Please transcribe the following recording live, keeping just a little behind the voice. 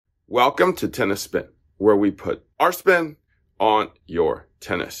Welcome to Tennis Spin, where we put our spin on your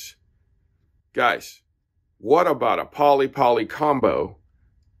tennis. Guys, what about a poly-poly combo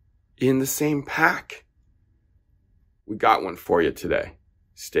in the same pack? We got one for you today.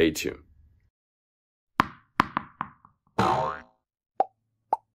 Stay tuned. All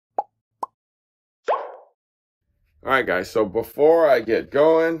right, guys, so before I get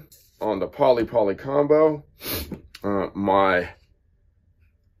going on the poly-poly combo, my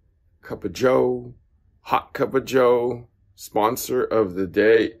cup of joe, hot cup of joe, sponsor of the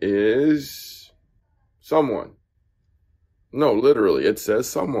day is someone. No, literally, it says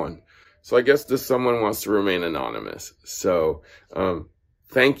someone. So I guess this someone wants to remain anonymous. So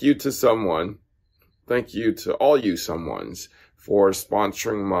thank you to someone. Thank you to all you someones for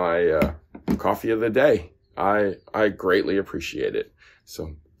sponsoring my coffee of the day. I greatly appreciate it.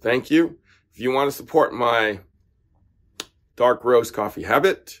 So thank you. If you want to support my dark roast coffee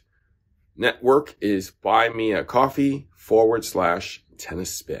habit, network is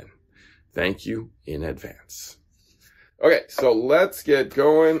buymeacoffee.com/tennis spin. Thank you in advance. Okay, so let's get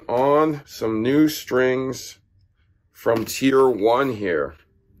going on some new strings from Tier 1 here.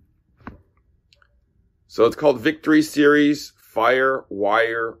 So it's called Victory Series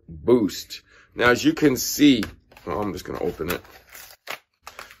Firewire Boost. Now, as you can see, I'm just going to open it.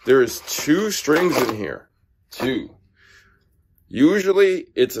 There's 2 strings in here. 2. Usually,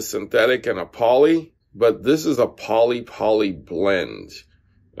 it's a synthetic and a poly, but this is a poly-poly blend.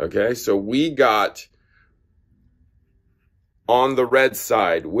 Okay, so we got on the red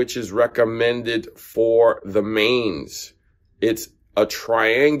side, which is recommended for the mains. It's a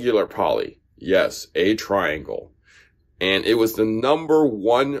triangular poly. Yes, a triangle. And it was the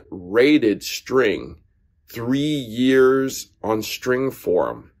 #1 rated string 3 years on String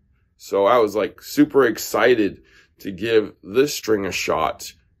Forum. So I was like super excited to give this string a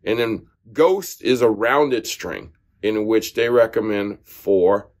shot. And then Ghost is a rounded string in which they recommend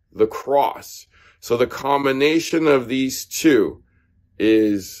for the cross. So the combination of these two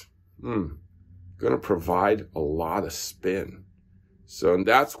is going to provide a lot of spin. So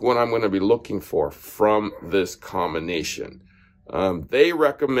that's what I'm going to be looking for from this combination. They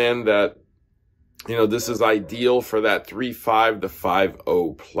recommend that, this is ideal for that 3-5 to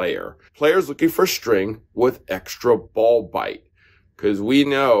 5-0 player. Players looking for string with extra ball bite. Because we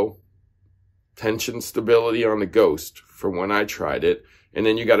know tension stability on the Ghost from when I tried it. And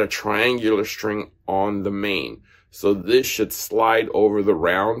then you got a triangular string on the main. So this should slide over the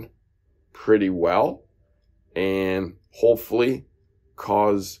round pretty well. And hopefully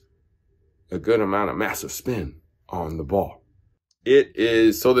cause a good amount of massive spin on the ball. It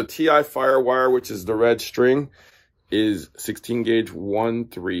is, so the TI Firewire, which is the red string, is 16 gauge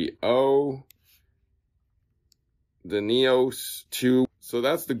 130. The Neos 2, so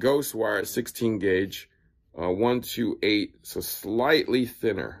that's the Ghost wire, 16 gauge, 128, so slightly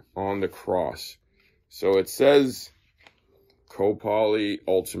thinner on the cross. So it says Co-Poly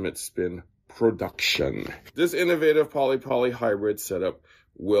Ultimate Spin Production. This innovative poly-poly hybrid setup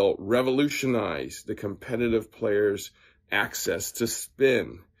will revolutionize the competitive player's access to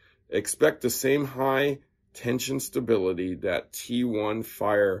spin. Expect the same high tension stability that T1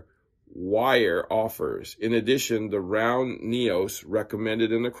 Firewire offers. In addition, the round Neos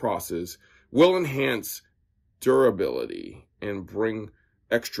recommended in the crosses will enhance durability and bring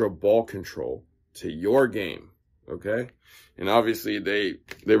extra ball control to your game. Okay? And obviously they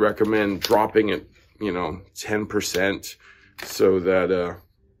recommend dropping it, 10% so that,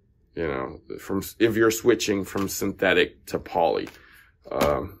 if you're switching from synthetic to poly.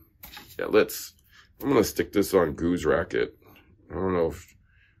 I'm going to stick this on Goose Racket. I don't know if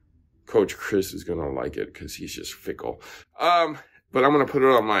Coach Chris is going to like it because he's just fickle. But I'm going to put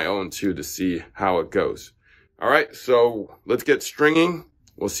it on my own too to see how it goes. All right, so let's get stringing.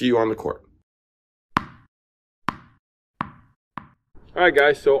 We'll see you on the court. All right,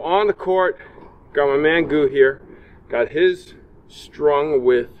 guys, so on the court, got my man Goo here. Got his strung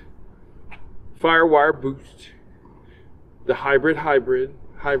with Firewire Boost, the hybrid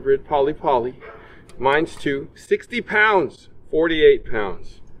poly-poly. Mine's 2, 60 pounds, 48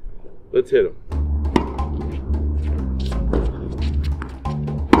 pounds. Let's hit him.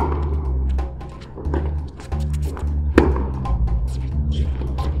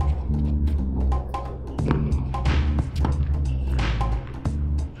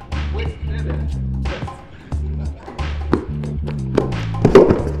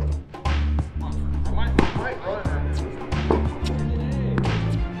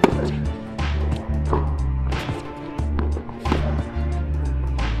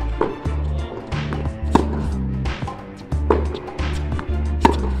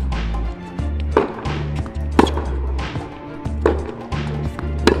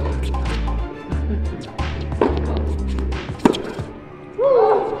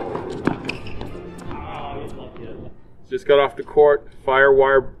 court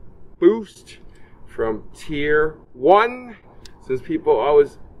Firewire Boost from Tier 1, since people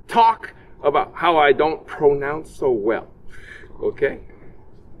always talk about how I don't pronounce so well. Okay?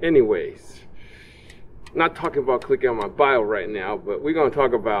 Anyways, not talking about clicking on my bio right now, but we're going to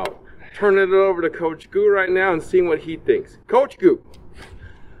talk about turning it over to Coach Goo right now and seeing what he thinks. Coach Goo.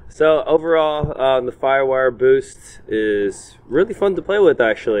 So overall, the Firewire Boost is really fun to play with,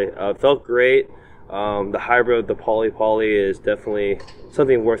 actually. Felt great. The hybrid, the poly is definitely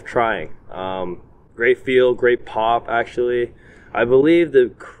something worth trying. Great feel, great pop, actually. I believe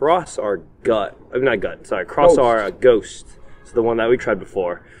the cross are Ghost. So the one that we tried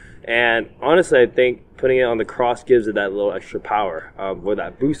before. And honestly, I think putting it on the cross gives it that little extra power where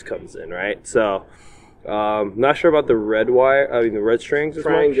that boost comes in, right? So, not sure about the red strings as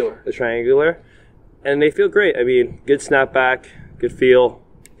Triangular. much. The triangular. And they feel great. I mean, good snapback, good feel,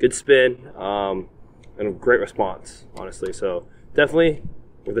 good spin, and a great response, honestly. So, definitely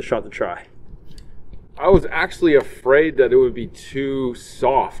worth a shot to try. I was actually afraid that it would be too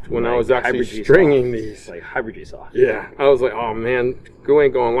soft when I was actually stringing these. Like hybrid G soft. Yeah, I was like, oh man, Goo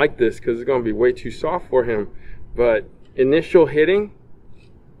ain't going to like this because it's going to be way too soft for him. But initial hitting,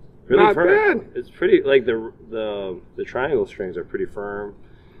 really not firm. bad. It's pretty, like the triangle strings are pretty firm.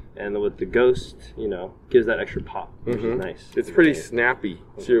 And with the Ghost, you know, gives that extra pop, which is nice. It's pretty snappy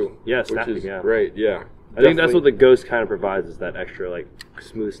too. Yeah, snappy, which is yeah. great, yeah. I think that's what the Ghost kind of provides, is that extra, like,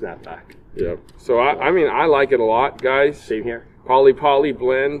 smooth snapback. Yep. So, I mean, I like it a lot, guys. Same here. Poly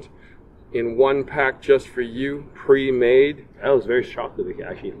blend in one pack just for you, pre-made. I was very shocked that we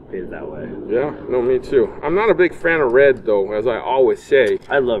actually made it that way. Yeah, no, me too. I'm not a big fan of red, though, as I always say.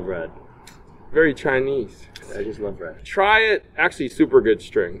 I love red. Very Chinese. I just love red. Try it. Actually, super good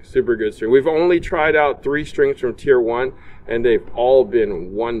string. Super good string. We've only tried out 3 strings from Tier 1, and they've all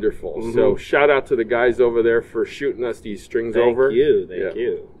been wonderful. So shout out to the guys over there for shooting us these strings over. Thank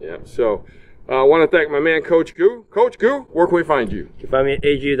you. Yeah. So I want to thank my man, Coach Goo. Coach Goo, where can we find you? You can find me at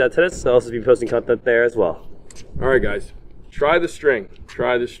ag.tennis. I'll also be posting content there as well. All right, guys. Try the string.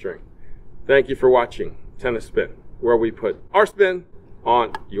 Try the string. Thank you for watching Tennis Spin, where we put our spin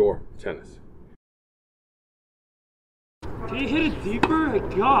on your tennis. Can you hit it deeper?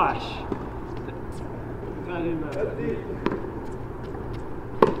 Gosh. Got in that deep.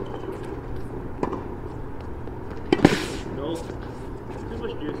 No. Too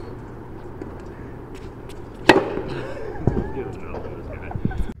much juice.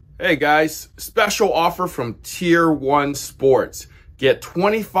 Hey guys, special offer from Tier 1 Sports. Get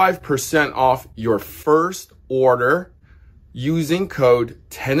 25% off your first order using code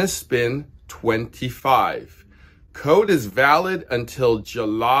TennisSpin25. Code is valid until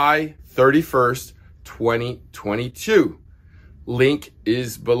July 31st, 2022. Link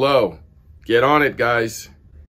is below. Get on it, guys.